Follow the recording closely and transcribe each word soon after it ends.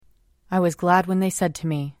I was glad when they said to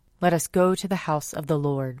me, "Let us go to the house of the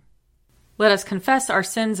Lord." Let us confess our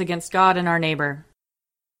sins against God and our neighbor.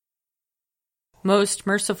 Most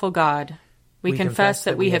merciful God, we confess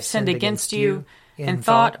that we have sinned against you in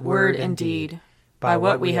thought, word, and deed, by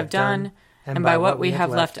what we have done and by what we have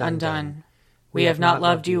left undone. We have not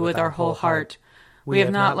loved you with our whole heart. We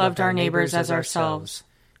have not loved our neighbors as ourselves.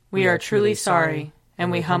 We are truly sorry,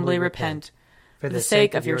 and we humbly repent. For the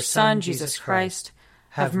sake of your Son, Jesus Christ,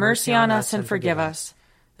 have mercy on us and forgive us,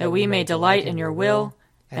 that we may delight in your will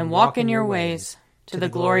and walk in your ways, to the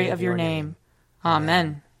glory of your name.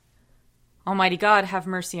 Amen. Almighty God, have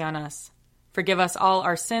mercy on us. Forgive us all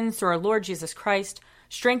our sins through our Lord Jesus Christ.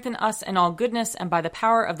 Strengthen us in all goodness, and by the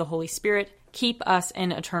power of the Holy Spirit, keep us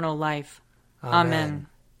in eternal life. Amen.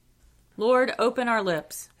 Lord, open our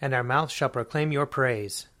lips, and our mouth shall proclaim your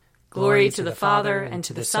praise. Glory to the Father, and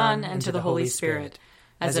to the Son, and to the Holy Spirit,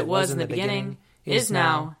 as it was in the beginning, is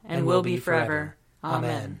now, and will be forever.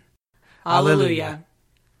 Amen. Alleluia.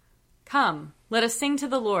 Come, let us sing to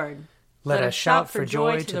the Lord. Let us shout for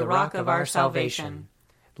joy to the rock of our salvation.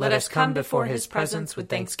 Let us come before his presence with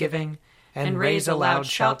thanksgiving, and raise a loud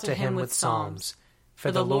shout to him with psalms.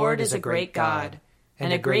 For the Lord is a great God,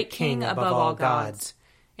 and a great King above all gods.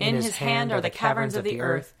 In his hand are the caverns of the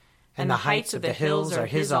earth, and the heights of the hills are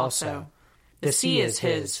his also. The sea is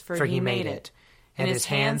his, for he made it, and his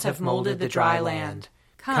hands have molded the dry land.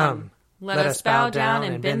 Come, let us bow down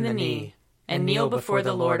and bend the knee, and kneel before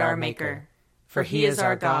the Lord our Maker. For he is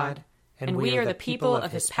our God, and we are the people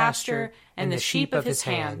of his pasture and the sheep of his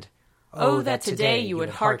hand. Oh, that today you would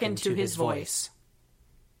hearken to his voice.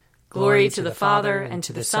 Glory to the Father, and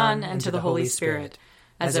to the Son, and to the Holy Spirit,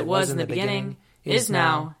 as it was in the beginning, is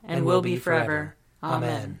now, and will be forever.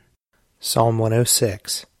 Amen. Psalm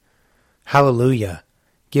 106. Hallelujah!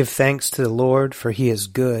 Give thanks to the Lord, for he is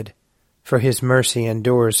good, for his mercy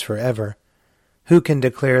endures forever. Who can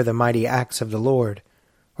declare the mighty acts of the Lord,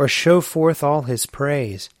 or show forth all his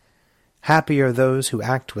praise? Happy are those who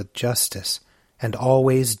act with justice, and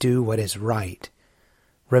always do what is right.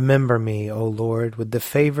 Remember me, O Lord, with the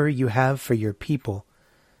favor you have for your people.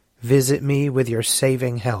 Visit me with your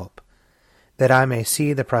saving help, that I may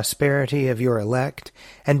see the prosperity of your elect,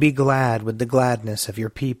 and be glad with the gladness of your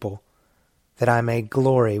people, that I may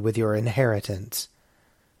glory with your inheritance.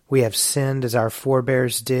 We have sinned as our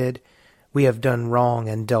forebears did. We have done wrong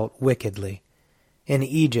and dealt wickedly. In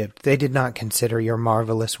Egypt they did not consider your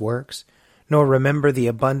marvelous works, nor remember the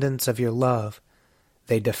abundance of your love.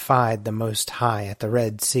 They defied the Most High at the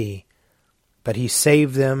Red Sea, but he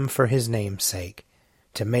saved them for his name's sake,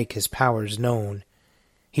 to make his powers known.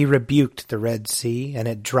 He rebuked the Red Sea, and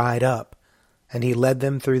it dried up, and he led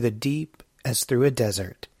them through the deep as through a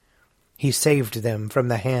desert. He saved them from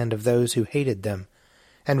the hand of those who hated them,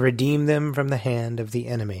 and redeemed them from the hand of the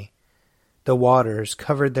enemy. The waters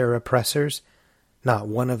covered their oppressors, not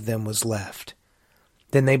one of them was left.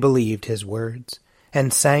 Then they believed his words,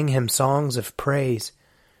 and sang him songs of praise.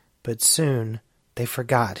 But soon they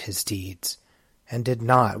forgot his deeds, and did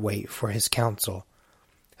not wait for his counsel.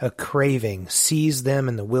 A craving seized them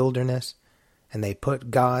in the wilderness, and they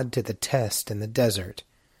put God to the test in the desert.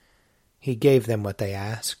 He gave them what they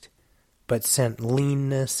asked, but sent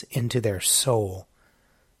leanness into their soul.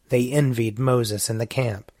 They envied Moses in the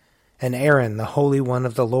camp, and Aaron the Holy One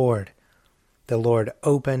of the Lord. The Lord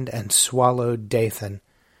opened and swallowed Dathan,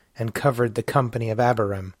 and covered the company of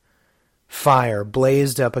Abiram. Fire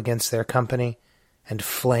blazed up against their company, and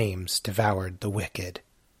flames devoured the wicked.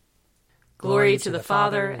 Glory to the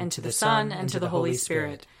Father, and to the Son, and to the Holy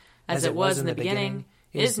Spirit, as it was in the beginning,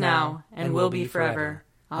 is now, and will be forever.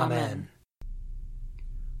 Amen.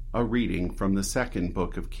 A reading from the second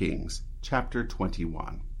book of Kings, chapter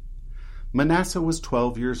 21. Manasseh was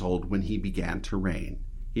 12 years old when he began to reign.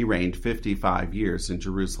 He reigned 55 years in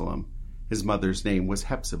Jerusalem. His mother's name was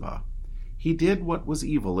Hephzibah. He did what was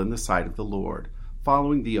evil in the sight of the Lord,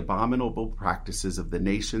 following the abominable practices of the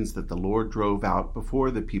nations that the Lord drove out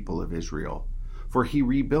before the people of Israel. For he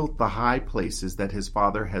rebuilt the high places that his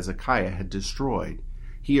father Hezekiah had destroyed.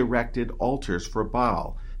 He erected altars for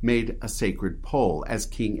Baal, made a sacred pole, as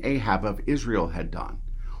King Ahab of Israel had done,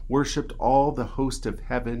 worshipped all the host of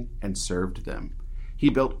heaven, and served them. He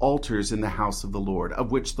built altars in the house of the Lord,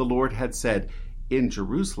 of which the Lord had said, "In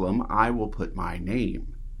Jerusalem I will put my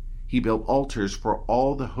name." He built altars for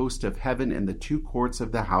all the host of heaven in the two courts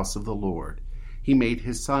of the house of the Lord. He made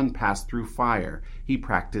his son pass through fire. He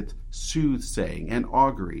practiced soothsaying and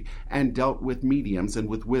augury, and dealt with mediums and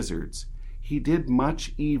with wizards. He did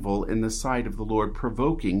much evil in the sight of the Lord,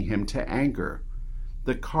 provoking him to anger.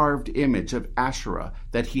 The carved image of Asherah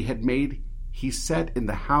that he had made he sat in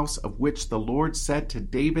the house of which the Lord said to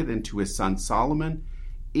David and to his son Solomon,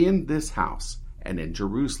 in this house and in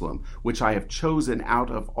Jerusalem, which I have chosen out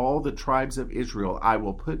of all the tribes of Israel, I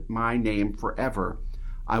will put my name forever.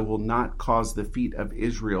 I will not cause the feet of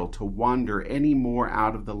Israel to wander any more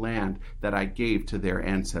out of the land that I gave to their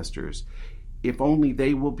ancestors, if only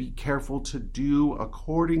they will be careful to do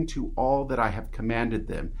according to all that I have commanded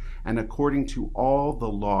them, and according to all the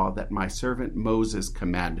law that my servant Moses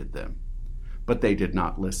commanded them. But they did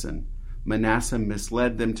not listen. Manasseh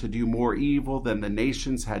misled them to do more evil than the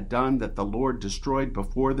nations had done that the Lord destroyed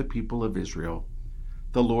before the people of Israel.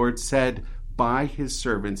 The Lord said by his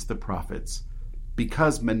servants the prophets,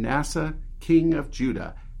 because Manasseh, king of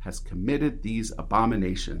Judah, has committed these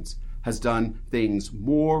abominations, has done things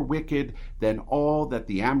more wicked than all that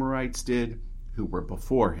the Amorites did who were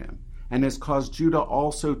before him, and has caused Judah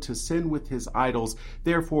also to sin with his idols.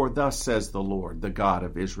 Therefore thus says the Lord, the God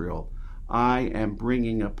of Israel, I am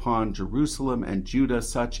bringing upon Jerusalem and Judah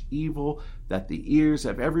such evil that the ears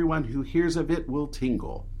of everyone who hears of it will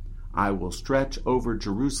tingle. I will stretch over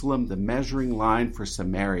Jerusalem the measuring line for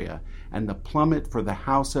Samaria, and the plummet for the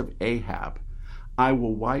house of Ahab. I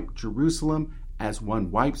will wipe Jerusalem as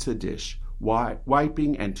one wipes a dish,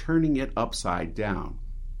 wiping and turning it upside down.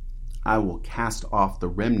 I will cast off the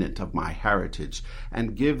remnant of my heritage,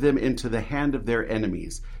 and give them into the hand of their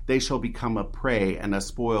enemies. They shall become a prey and a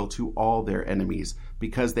spoil to all their enemies,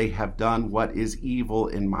 because they have done what is evil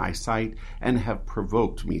in my sight, and have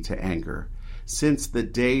provoked me to anger, since the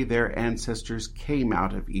day their ancestors came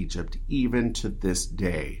out of Egypt, even to this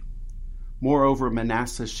day. Moreover,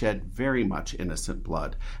 Manasseh shed very much innocent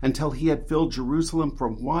blood, until he had filled Jerusalem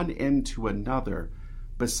from one end to another,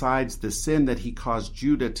 besides the sin that he caused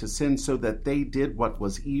Judah to sin, so that they did what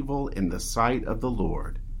was evil in the sight of the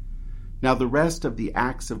Lord. Now the rest of the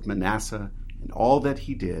acts of Manasseh, and all that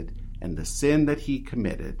he did, and the sin that he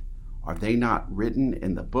committed, are they not written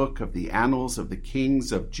in the book of the annals of the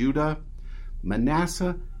kings of Judah?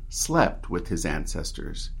 Manasseh slept with his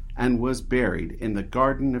ancestors, and was buried in the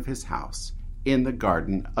garden of his house, in the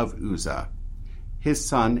garden of Uzzah. His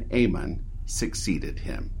son Ammon succeeded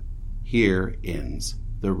him. Here ends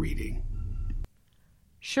the reading.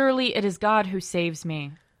 Surely it is God who saves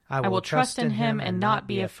me. I will trust in him and not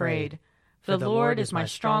be afraid. For the Lord is my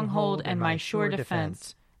stronghold and my sure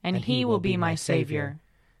defense, and he will be my Savior.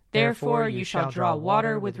 Therefore you shall draw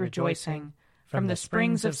water with rejoicing from the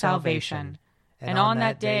springs of salvation. And on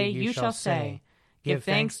that day you shall say, give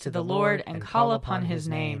thanks to the Lord and call upon his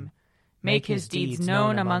name. Make his deeds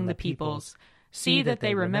known among the peoples. See that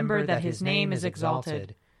they remember that his name is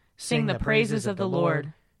exalted. Sing the praises of the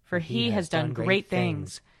Lord, for he has done great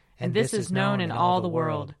things, and this is known in all the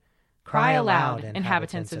world. Cry aloud,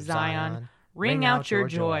 inhabitants of Zion, ring out your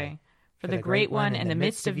joy, for the great one in the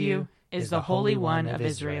midst of you is the Holy One of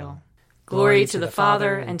Israel. Glory to the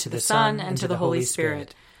Father, and to the Son, and to the Holy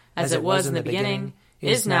Spirit, as it was in the beginning,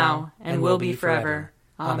 is now, and will be forever.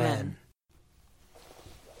 Amen.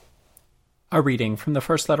 A reading from the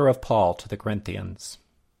first letter of Paul to the Corinthians.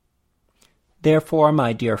 Therefore,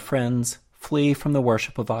 my dear friends, flee from the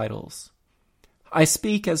worship of idols. I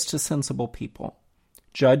speak as to sensible people.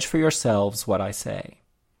 Judge for yourselves what I say.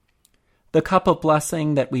 The cup of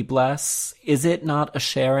blessing that we bless, is it not a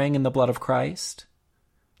sharing in the blood of Christ?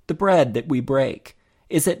 The bread that we break,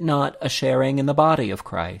 is it not a sharing in the body of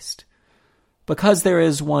Christ? Because there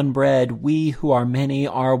is one bread, we who are many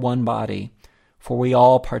are one body, for we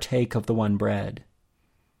all partake of the one bread.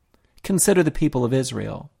 Consider the people of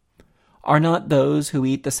Israel. Are not those who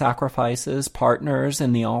eat the sacrifices partners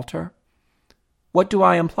in the altar? What do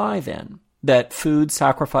I imply then? That food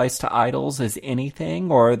sacrificed to idols is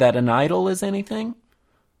anything, or that an idol is anything?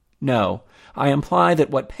 No, I imply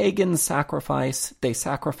that what pagans sacrifice, they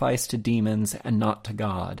sacrifice to demons and not to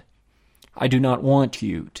God. I do not want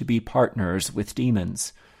you to be partners with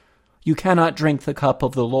demons. You cannot drink the cup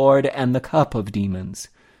of the Lord and the cup of demons.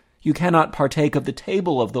 You cannot partake of the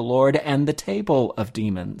table of the Lord and the table of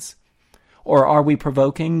demons. Or are we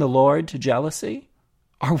provoking the Lord to jealousy?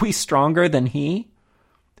 Are we stronger than he?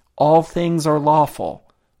 All things are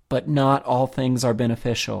lawful, but not all things are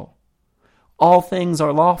beneficial. All things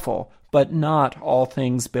are lawful, but not all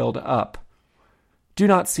things build up. Do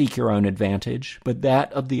not seek your own advantage, but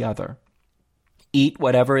that of the other. Eat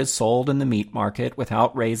whatever is sold in the meat market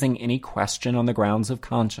without raising any question on the grounds of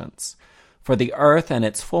conscience, for the earth and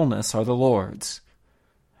its fullness are the Lord's.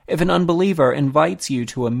 If an unbeliever invites you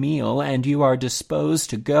to a meal and you are disposed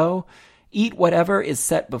to go, eat whatever is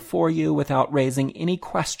set before you without raising any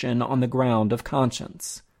question on the ground of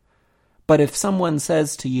conscience. But if someone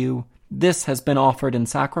says to you, "This has been offered in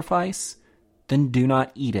sacrifice," then do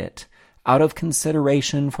not eat it, out of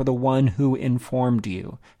consideration for the one who informed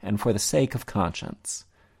you and for the sake of conscience.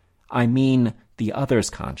 I mean the other's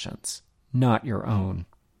conscience, not your own.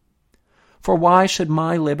 For why should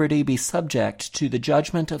my liberty be subject to the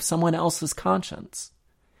judgment of someone else's conscience?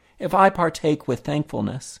 If I partake with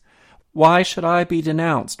thankfulness, why should I be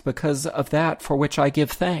denounced because of that for which I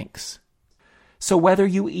give thanks? So whether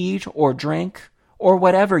you eat or drink, or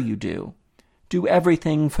whatever you do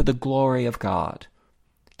everything for the glory of God.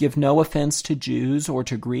 Give no offense to Jews or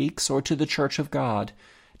to Greeks or to the church of God,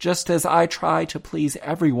 just as I try to please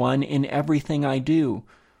everyone in everything I do,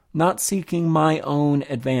 not seeking my own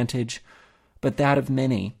advantage, but that of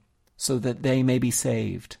many, so that they may be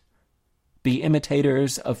saved. Be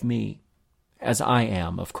imitators of me, as I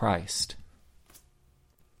am of Christ.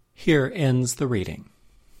 Here ends the reading.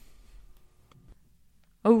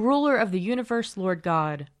 O ruler of the universe, Lord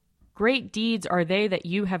God, great deeds are they that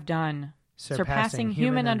you have done, surpassing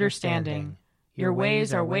human understanding. Your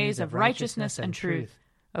ways are ways of righteousness and truth,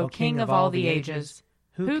 O King of all the ages.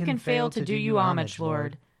 Who can fail to do you homage,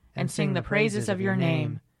 Lord, and sing the praises of your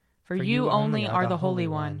name? For you only are the Holy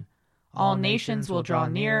One. All nations will draw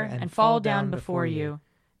near and fall down before you,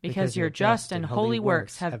 because your just and holy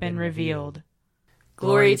works have been revealed.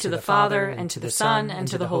 Glory to the Father, and to the Son, and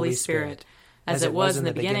to the Holy Spirit, as it was in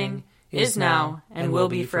the beginning, is now, and will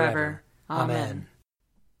be forever. Amen.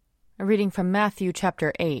 A reading from Matthew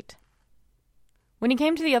chapter 8. When he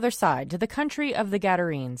came to the other side, to the country of the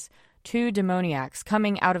Gadarenes, 2 demoniacs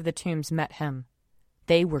coming out of the tombs met him.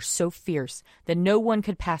 They were so fierce that no one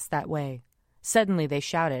could pass that way. Suddenly they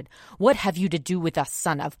shouted, "What have you to do with us,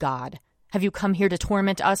 Son of God? Have you come here to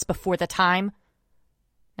torment us before the time?"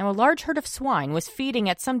 Now a large herd of swine was feeding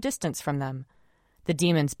at some distance from them. The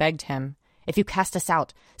demons begged him, "If you cast us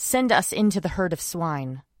out, send us into the herd of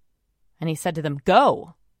swine." And he said to them,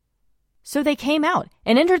 "Go." So they came out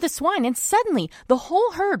and entered the swine, and suddenly the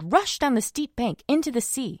whole herd rushed down the steep bank into the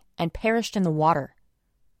sea and perished in the water.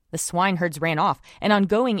 The swineherds ran off, and on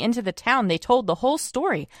going into the town they told the whole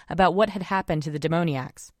story about what had happened to the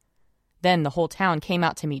demoniacs. Then the whole town came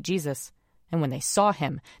out to meet Jesus, and when they saw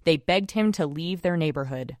him, they begged him to leave their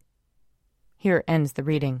neighborhood. Here ends the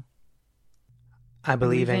reading. I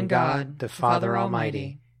believe in God, the Father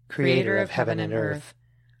Almighty, creator of heaven and earth.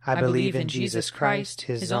 I believe in Jesus Christ,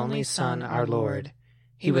 his only Son, our Lord.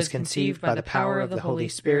 He was conceived by the power of the Holy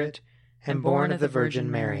Spirit and born of the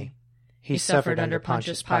Virgin Mary. He suffered under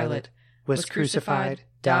Pontius Pilate, was crucified,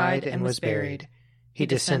 died, and was buried. He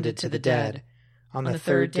descended to the dead. On the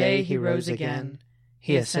third day he rose again.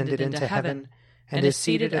 He ascended into heaven and is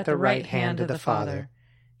seated at the right hand of the Father.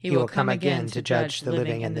 He will come again to judge the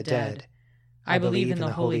living and the dead. I believe in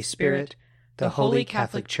the Holy Spirit, the Holy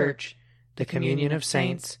Catholic Church, the communion of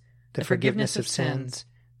saints, the forgiveness of sins,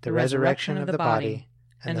 the resurrection of the body,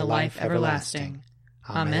 and the life everlasting.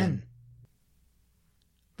 Amen.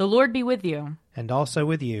 The Lord be with you. And also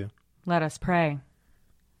with you. Let us pray.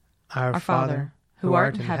 Our Father, who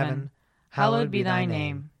art in heaven, hallowed be thy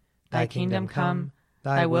name. Thy kingdom come,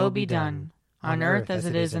 thy will be done, on earth as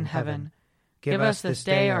it is in heaven. Give us this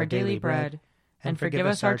day our daily bread, and forgive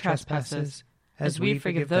us our trespasses, as we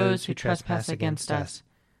forgive those who trespass against us.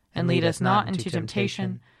 And lead us not into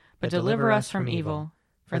temptation, but deliver us from evil.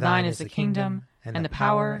 For thine is the kingdom, and the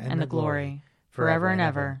power, and the glory, forever and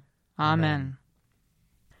ever. Amen.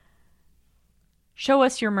 Show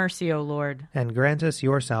us your mercy, O Lord. And grant us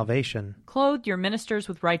your salvation. Clothe your ministers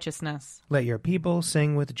with righteousness. Let your people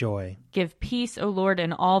sing with joy. Give peace, O Lord,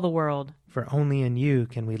 in all the world. For only in you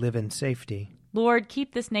can we live in safety. Lord,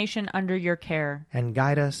 keep this nation under your care. And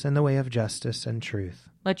guide us in the way of justice and truth.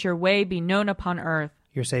 Let your way be known upon earth.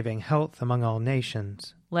 Your saving health among all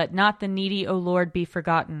nations. Let not the needy, O Lord, be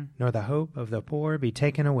forgotten. Nor the hope of the poor be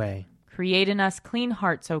taken away. Create in us clean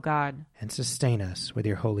hearts, O God. And sustain us with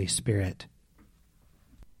your Holy Spirit.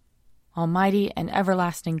 Almighty and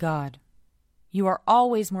everlasting God, you are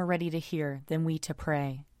always more ready to hear than we to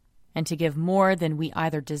pray, and to give more than we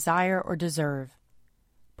either desire or deserve.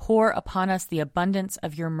 Pour upon us the abundance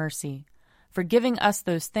of your mercy, forgiving us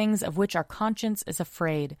those things of which our conscience is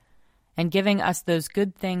afraid, and giving us those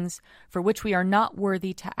good things for which we are not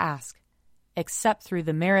worthy to ask, except through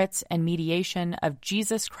the merits and mediation of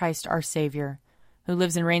Jesus Christ our Savior, who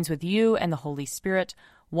lives and reigns with you and the Holy Spirit,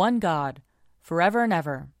 one God, forever and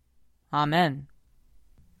ever. Amen.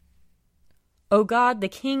 O God, the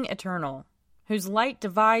King eternal, whose light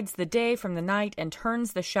divides the day from the night and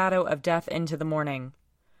turns the shadow of death into the morning,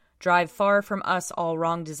 drive far from us all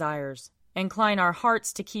wrong desires, incline our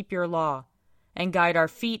hearts to keep your law, and guide our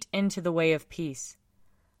feet into the way of peace,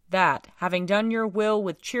 that, having done your will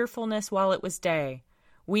with cheerfulness while it was day,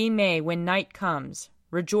 we may, when night comes,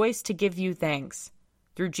 rejoice to give you thanks.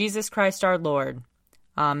 Through Jesus Christ our Lord.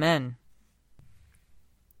 Amen.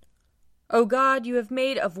 O God, you have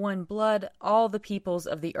made of one blood all the peoples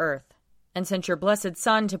of the earth, and sent your blessed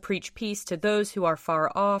Son to preach peace to those who are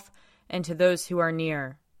far off and to those who are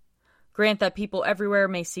near. Grant that people everywhere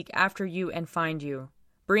may seek after you and find you.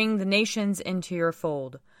 Bring the nations into your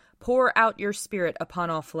fold. Pour out your Spirit upon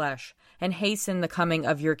all flesh, and hasten the coming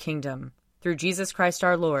of your kingdom. Through Jesus Christ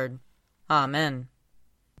our Lord. Amen.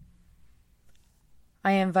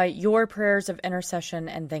 I invite your prayers of intercession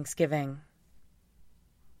and thanksgiving.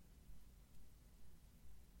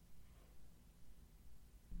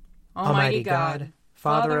 Almighty God,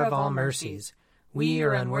 Father of all mercies, we,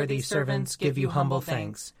 your unworthy servants, give you humble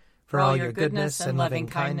thanks for all your goodness and loving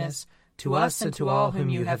kindness to us and to all whom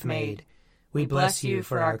you have made. We bless you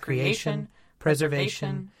for our creation,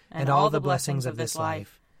 preservation, and all the blessings of this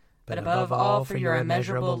life, but above all for your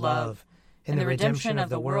immeasurable love in the redemption of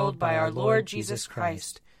the world by our Lord Jesus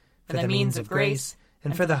Christ, for the means of grace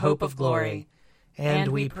and for the hope of glory. And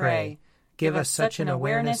we pray, give us such an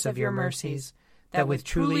awareness of your mercies that with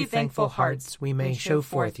truly thankful hearts we may show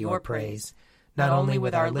forth your praise, not only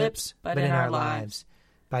with our lips, but in our lives,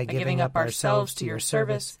 by giving up ourselves to your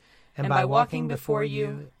service, and by walking before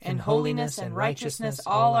you in holiness and righteousness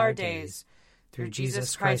all our days, through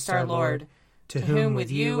Jesus Christ our Lord, to whom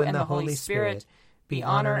with you and the Holy Spirit be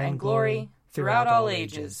honor and glory throughout all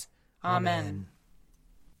ages. Amen.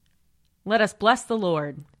 Let us bless the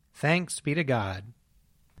Lord. Thanks be to God.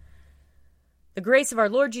 The grace of our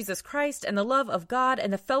Lord Jesus Christ and the love of God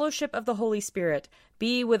and the fellowship of the Holy Spirit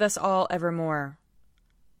be with us all evermore.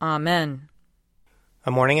 Amen.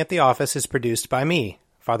 A Morning at the Office is produced by me,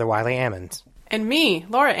 Father Wiley Ammons. And me,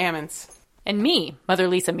 Laura Ammons. And me, Mother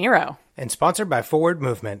Lisa Meirow. And sponsored by Forward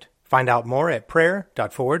Movement. Find out more at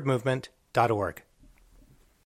prayer.forwardmovement.org.